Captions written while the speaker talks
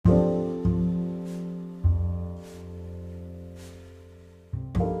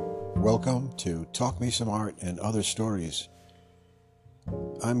Welcome to Talk Me Some Art and Other Stories.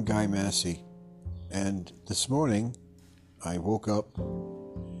 I'm Guy Massey, and this morning I woke up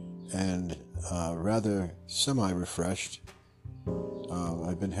and rather semi-refreshed.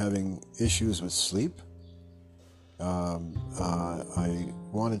 I've been having issues with sleep. I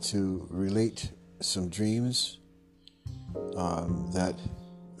wanted to relate some dreams that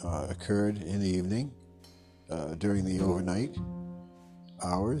occurred in the evening during the overnight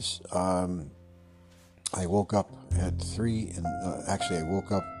hours. I woke up at 3, and I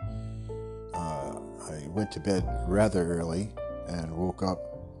went to bed rather early and woke up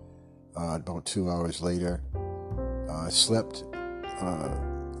about 2 hours later. Slept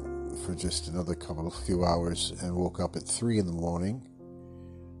for just another few hours and woke up at 3 in the morning,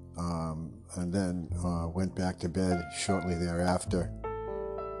 and then went back to bed shortly thereafter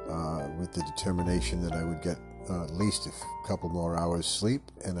with the determination that I would get at least a couple more hours sleep,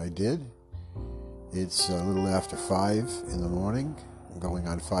 and I did. It's a little after 5 in the morning, going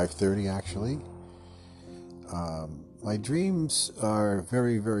on 5:30 actually. My dreams are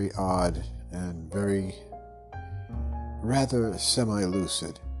very, very odd and rather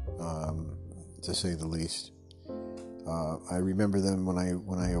semi-lucid, to say the least. I remember them when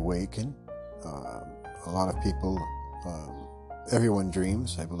I awaken. A lot of people, everyone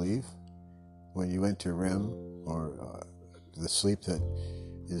dreams, I believe, when you enter REM, or the sleep that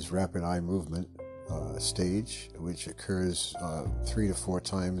is rapid eye movement stage, which occurs 3 to 4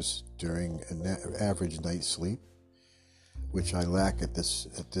 times during an average night's sleep, which I lack at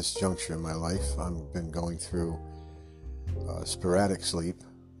this juncture in my life. I've been going through sporadic sleep,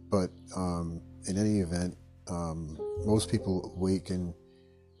 but in any event, most people awaken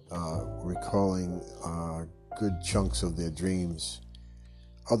recalling good chunks of their dreams.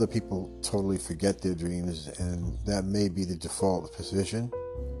 Other people totally forget their dreams, and that may be the default position.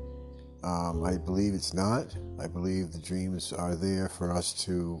 I believe it's not. I believe the dreams are there for us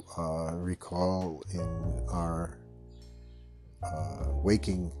to recall in our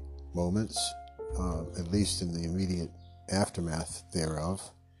waking moments, at least in the immediate aftermath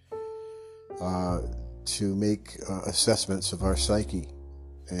thereof, to make assessments of our psyche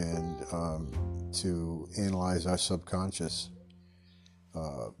and to analyze our subconscious.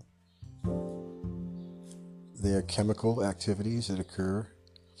 There are chemical activities that occur.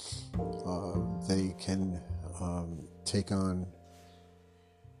 They can take on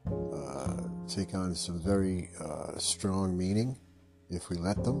some very strong meaning if we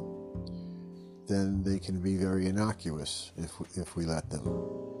let them. Then they can be very innocuous if we let them.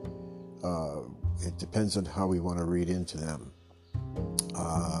 It depends on how we want to read into them.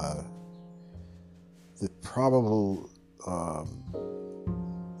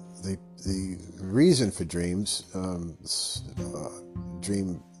 The reason for dreams,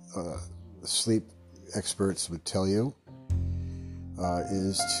 sleep experts would tell you,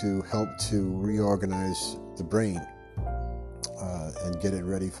 is to help to reorganize the brain and get it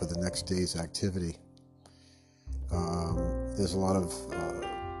ready for the next day's activity. There's a lot of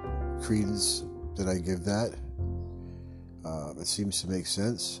credence that I give that. It seems to make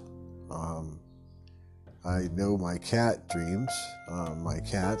sense. I know my cat dreams. My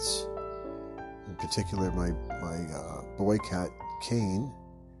cats, in particular my boy cat Kane,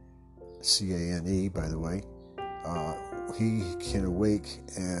 C-A-N-E, by the way, he can awake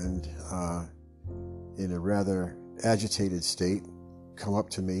and in a rather agitated state come up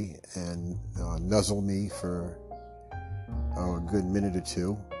to me and nuzzle me for a good minute or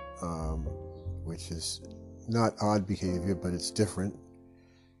two, which is not odd behavior, but it's different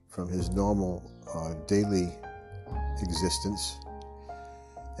from his normal daily existence.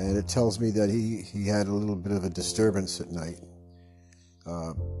 And it tells me that he had a little bit of a disturbance at night,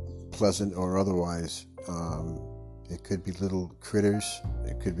 pleasant or otherwise. It could be little critters.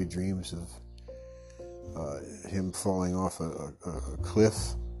 It could be dreams of him falling off a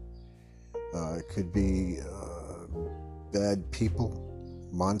cliff. It could be bad people,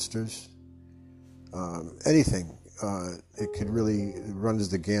 monsters, anything. It could really runs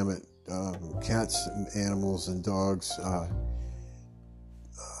the gamut. Cats and animals and dogs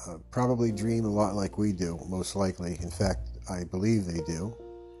probably dream a lot like we do, most likely. In fact, I believe they do.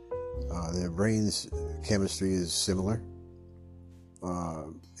 Their brains' chemistry is similar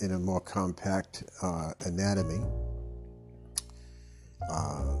in a more compact anatomy.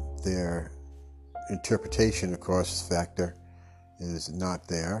 Their interpretation, of course, factor is not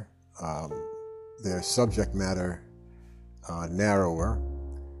there. Their subject matter narrower,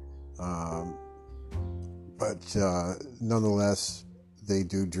 but nonetheless, they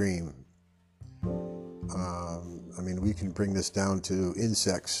do dream. I mean, we can bring this down to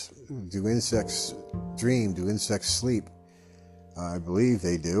insects. Do insects dream? Do insects sleep? I believe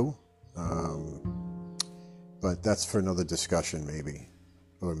they do. But that's for another discussion, maybe.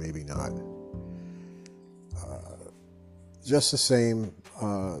 Or maybe not. Just the same,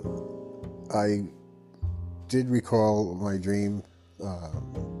 I did recall my dream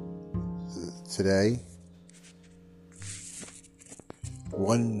today.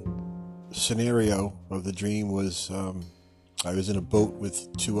 One scenario of the dream was I was in a boat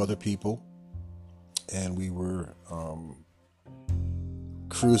with two other people, and we were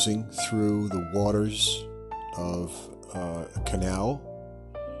cruising through the waters of a canal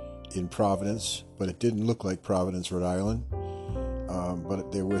in Providence, but it didn't look like Providence, Rhode Island.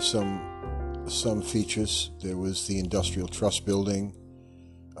 But there were some features. There was the Industrial Trust Building.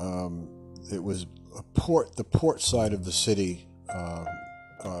 It was the port side of the city, and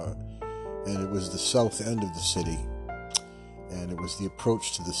it was the south end of the city, and it was the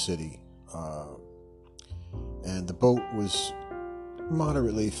approach to the city. And the boat was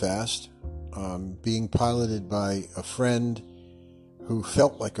moderately fast, being piloted by a friend who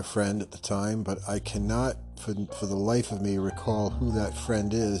felt like a friend at the time, but I cannot, for the life of me, recall who that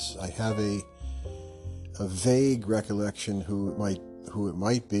friend is. I have a vague recollection who it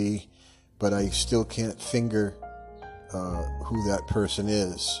might be, but I still can't finger who that person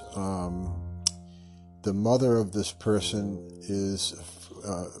is. The mother of this person is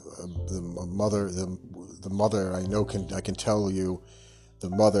the mother. I can tell you the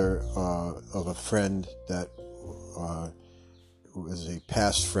mother of a friend that was a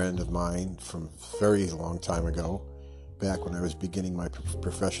past friend of mine from a very long time ago, back when I was beginning my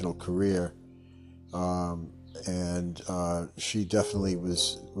professional career. And she definitely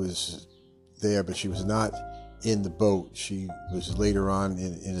was there, but she was not in the boat. She was later on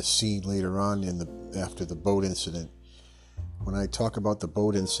in a scene later on after the boat incident. When I talk about the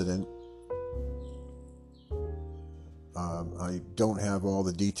boat incident, I don't have all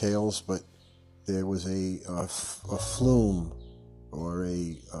the details, but there was a flume or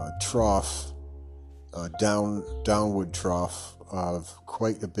a trough, downward trough of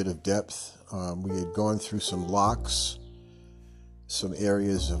quite a bit of depth. We had gone through some locks, some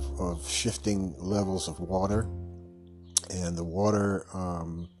areas of shifting levels of water, and the water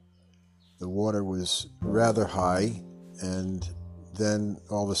was rather high, and then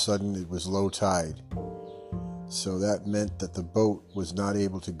all of a sudden it was low tide. So that meant that the boat was not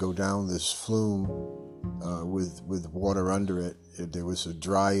able to go down this flume with water under it. There was a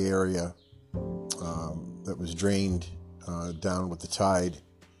dry area that was drained down with the tide,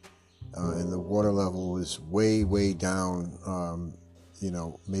 and the water level was way down,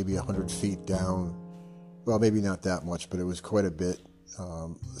 maybe 100 feet down. Well, maybe not that much, but it was quite a bit,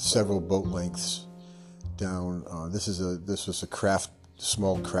 several boat lengths down. This was a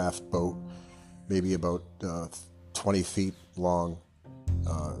small craft boat, maybe about 20 feet long,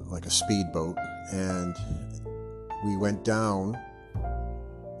 like a speedboat. And we went down,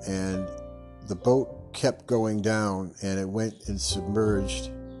 and the boat kept going down, and it went and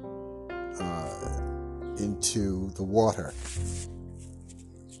submerged into the water.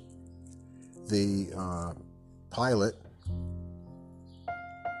 The pilot,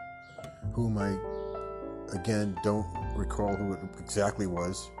 whom I, again, don't recall who it exactly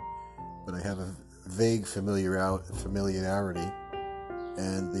was, but I have a vague familiarity,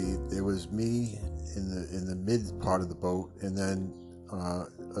 and there was me in the mid part of the boat, and then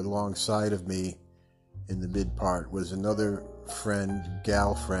alongside of me in the mid part was another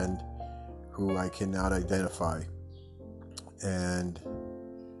gal friend, who I cannot identify, and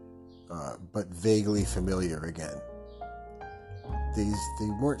but vaguely familiar again. They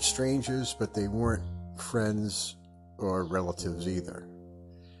weren't strangers, but they weren't friends or relatives either.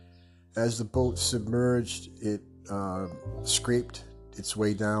 As the boat submerged, it scraped its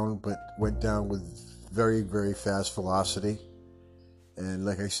way down, but went down with very, very fast velocity. And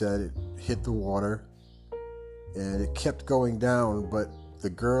like I said, it hit the water, and it kept going down, but the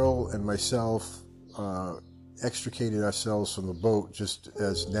girl and myself extricated ourselves from the boat just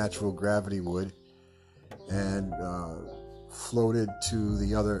as natural gravity would, and floated to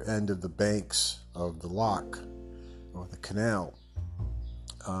the other end of the banks of the lock or the canal.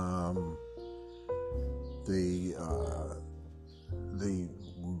 The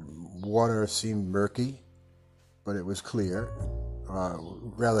water seemed murky, but it was clear,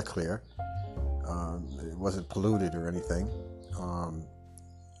 rather clear. It wasn't polluted or anything.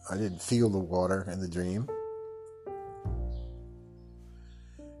 I didn't feel the water in the dream.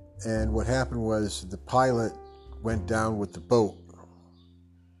 And what happened was the pilot went down with the boat,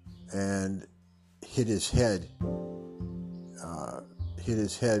 and hit his head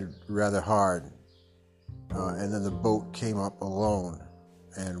rather hard, and then the boat came up alone,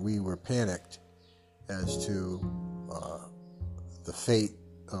 and we were panicked as to the fate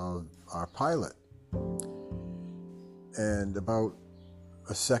of our pilot. And about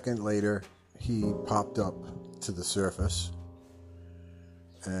a second later, he popped up to the surface,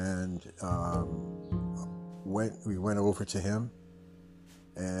 and we went over to him,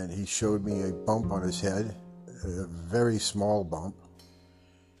 and he showed me a bump on his head, a very small bump,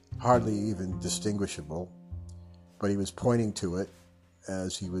 hardly even distinguishable, but he was pointing to it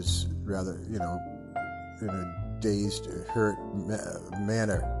as he was rather, in a dazed, hurt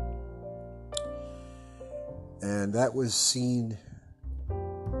manner. And that was scene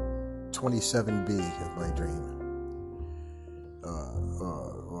 27B of my dream.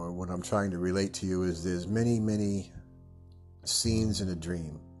 Or what I'm trying to relate to you is there's many, many scenes in a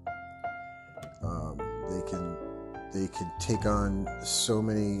dream. They can take on so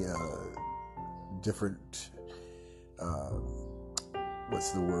many different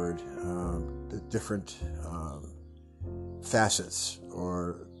different facets,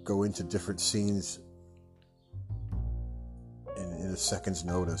 or go into different scenes in a second's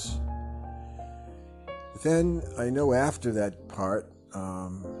notice. Then I know after that part,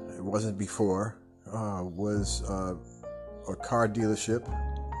 it wasn't before, was a car dealership.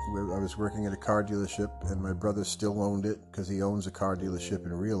 I was working at a car dealership, and my brother still owned it because he owns a car dealership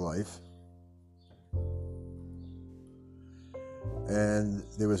in real life. And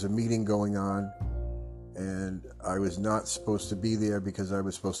there was a meeting going on, and I was not supposed to be there because I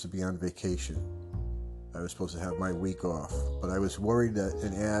was supposed to be on vacation. I was supposed to have my week off, but I was worried that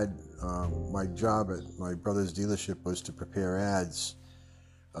an ad, my job at my brother's dealership was to prepare ads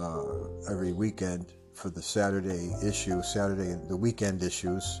every weekend for the the weekend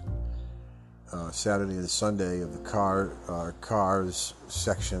issues, Saturday and Sunday of the cars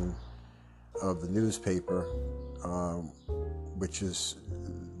section of the newspaper, which is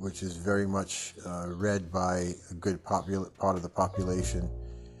very much read by a good part of the population.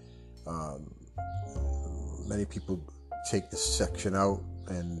 Many people take this section out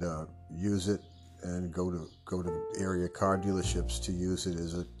and use it, and go to area car dealerships to use it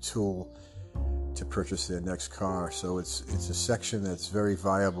as a tool to purchase their next car. So it's a section that's very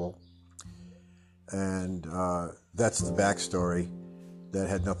viable, and that's the backstory. That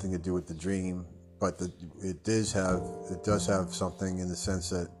had nothing to do with the dream, but it does have something in the sense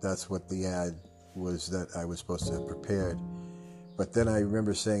that that's what the ad was that I was supposed to have prepared. But then I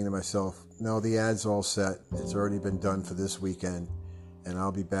remember saying to myself, no, the ad's all set. It's already been done for this weekend, and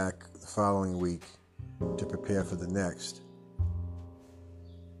I'll be back the following week to prepare for the next.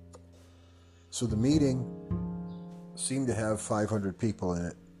 So the meeting seemed to have 500 people in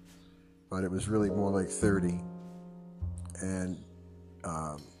it, but it was really more like 30. And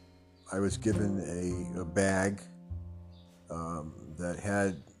I was given a bag that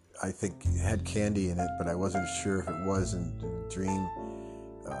had candy in it, but I wasn't sure if it was in the dream.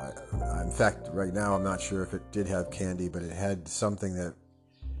 In fact, right now I'm not sure if it did have candy, but it had something that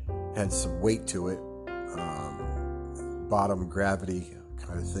had some weight to it, bottom gravity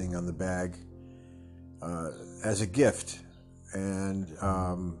kind of thing on the bag, as a gift, and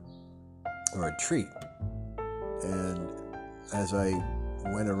or a treat. And as I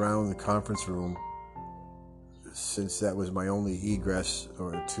went around the conference room, since that was my only egress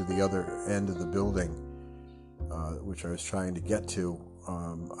or to the other end of the building, which I was trying to get to,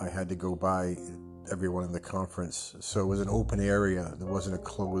 I had to go by everyone in the conference. So it was an open area. There wasn't a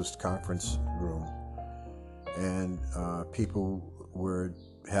closed conference room. And people were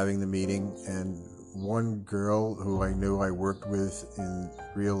having the meeting, and one girl who I knew I worked with in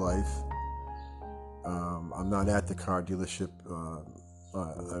real life, I'm not at the car dealership.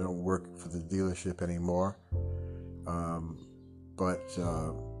 I don't work for the dealership anymore. But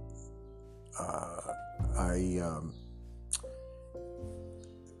I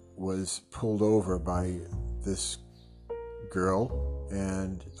was pulled over by this girl,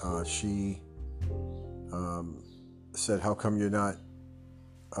 and she said, "How come you're not?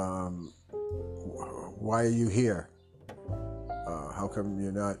 Why are you here? How come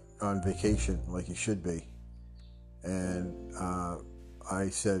you're not on vacation like you should be?" And I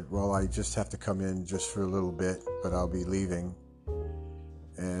said, "Well, I just have to come in just for a little bit, but I'll be leaving."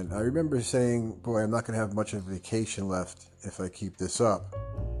 And I remember saying, "Boy, I'm not going to have much of a vacation left if I keep this up.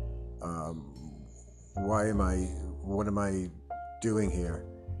 What am I doing here?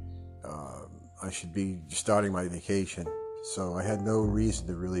 I should be starting my vacation." So I had no reason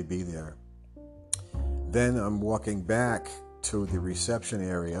to really be there. Then I'm walking back to the reception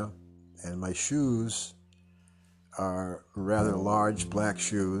area, and my shoes are rather large black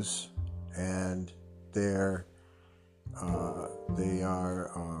shoes, and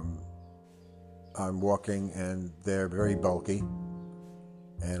I'm walking and they're very bulky,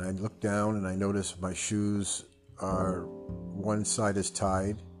 and I look down and I notice my shoes are, one side is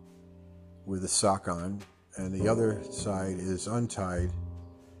tied with a sock on and the other side is untied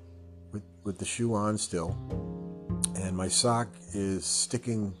with the shoe on still, and my sock is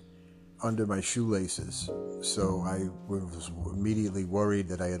sticking under my shoelaces. So I was immediately worried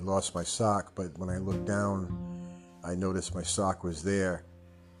that I had lost my sock, but when I looked down, I noticed my sock was there,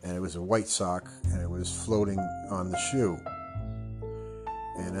 and it was a white sock, and it was floating on the shoe.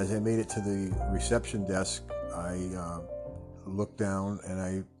 And as I made it to the reception desk, I looked down and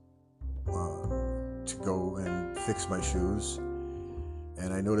I to go and fix my shoes,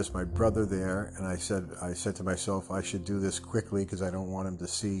 and I noticed my brother there, and I said to myself, I should do this quickly because I don't want him to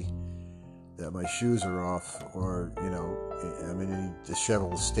see that my shoes are off, or I'm in any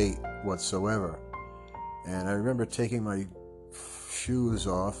disheveled state whatsoever. And I remember taking my shoes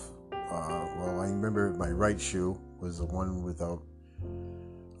off. I remember my right shoe was the one without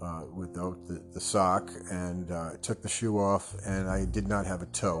the sock, and took the shoe off, and I did not have a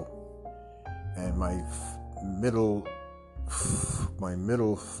toe, and my middle,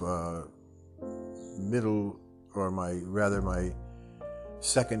 or my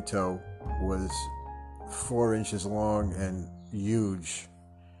second toe was 4 inches long and huge.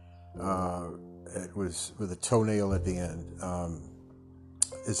 It was with a toenail at the end.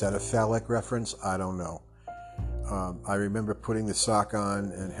 Is that a phallic reference? I don't know. I remember putting the sock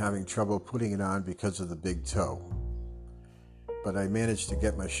on and having trouble putting it on because of the big toe. But I managed to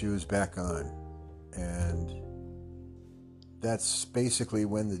get my shoes back on. And that's basically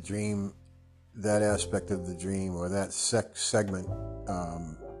when the dream, that aspect of the dream, or that segment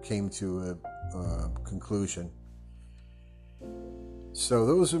came to a conclusion. So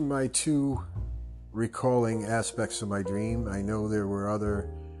those are my two recalling aspects of my dream. I know there were other.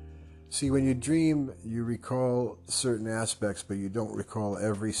 See, when you dream, you recall certain aspects, but you don't recall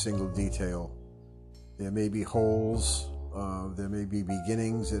every single detail. There may be holes, there may be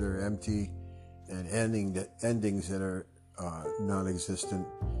beginnings that are empty, and endings that are non-existent,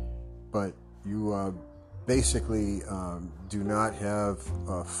 but you basically do not have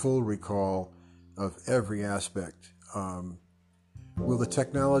a full recall of every aspect. Will the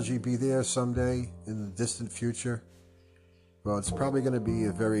technology be there someday in the distant future? Well, it's probably going to be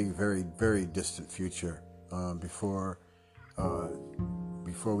a very, very, very distant future before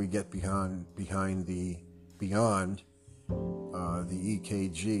we get beyond the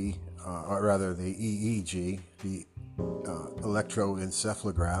EKG, or rather the EEG, the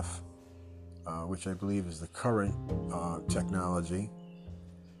electroencephalograph, which I believe is the current technology.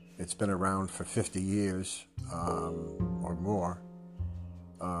 It's been around for 50 years or more.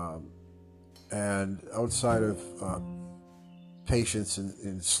 And outside of patients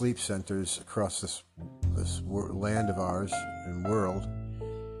in sleep centers across this land of ours and world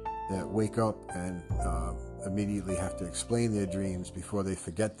that wake up and immediately have to explain their dreams before they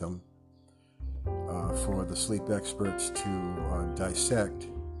forget them for the sleep experts to dissect,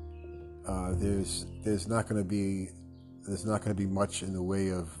 there's not going to be much in the way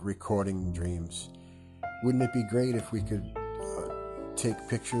of recording dreams. Wouldn't it be great if we could take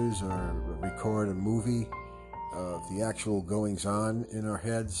pictures or record a movie of the actual goings-on in our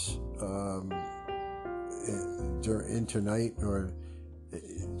heads into night or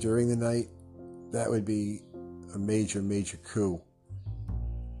during the night? That would be a major, major coup.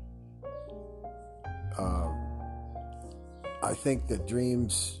 I think that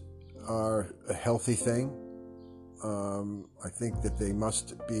dreams are a healthy thing. I think that they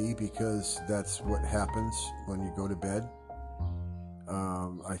must be, because that's what happens when you go to bed.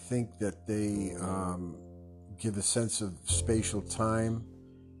 I think that they give a sense of spatial time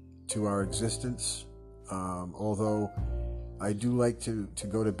to our existence. Although I do like to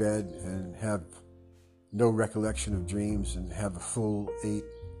go to bed and have no recollection of dreams and have a full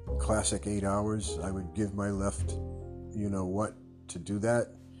classic 8 hours. I would give my left, to do that,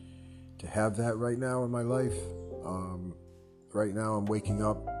 to have that right now in my life. Right now I'm waking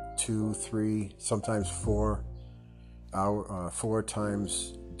up 2, 3, sometimes 4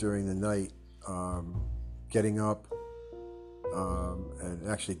 times during the night, getting up and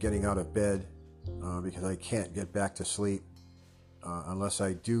actually getting out of bed because I can't get back to sleep unless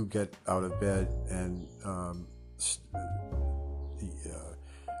I do get out of bed and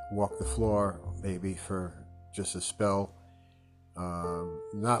walk the floor maybe for just a spell,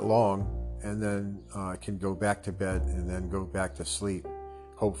 not long, and then I can go back to bed and then go back to sleep,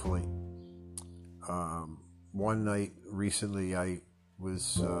 hopefully. One night recently, I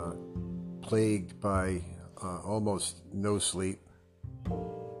was plagued by almost no sleep,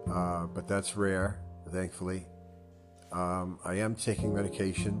 but that's rare, thankfully. I am taking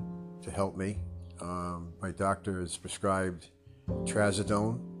medication to help me. My doctor has prescribed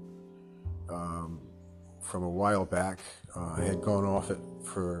trazodone from a while back. I had gone off it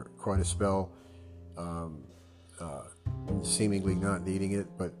for quite a spell, seemingly not needing it,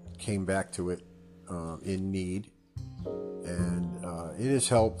 but came back to it in need, and it has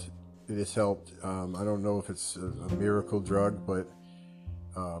helped. It has helped. I don't know if it's a miracle drug, but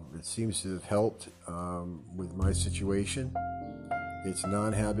it seems to have helped with my situation. It's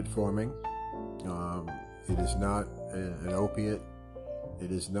non-habit forming. It is not an opiate.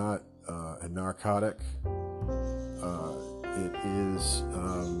 It is not a narcotic. It is,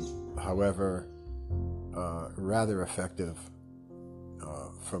 however, rather effective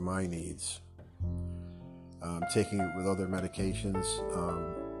for my needs. Taking it with other medications,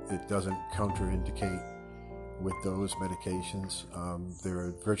 it doesn't contraindicate with those medications. There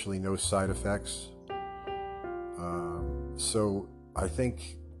are virtually no side effects. So I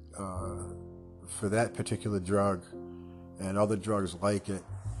think for that particular drug and other drugs like it,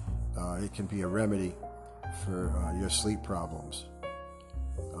 it can be a remedy for your sleep problems.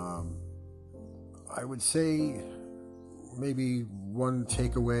 I would say maybe one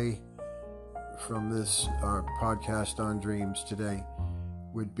takeaway from this podcast on dreams today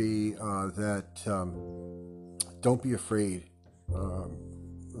would be that don't be afraid.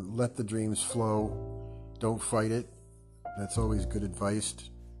 Let the dreams flow. Don't fight it. That's always good advice.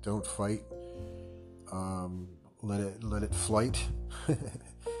 Don't fight. Let it flight.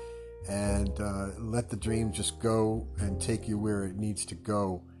 And let the dream just go and take you where it needs to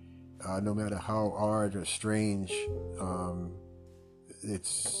go. No matter how odd or strange,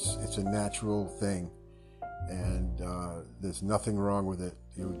 it's a natural thing, and there's nothing wrong with it.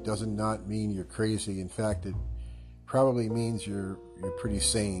 It does not mean you're crazy. In fact, it probably means you're pretty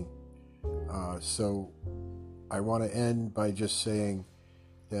sane. So I want to end by just saying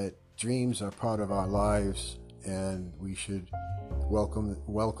that dreams are part of our lives, and we should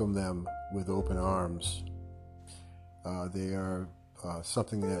welcome them with open arms. They are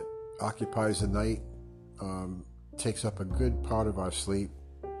something that occupies the night, takes up a good part of our sleep,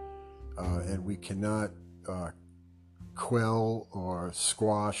 and we cannot quell or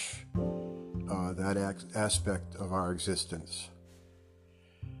squash that aspect of our existence.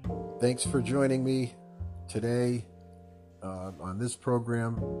 Thanks for joining me today on this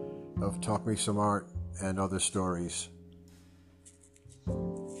program of Talk Me Some Art and Other Stories.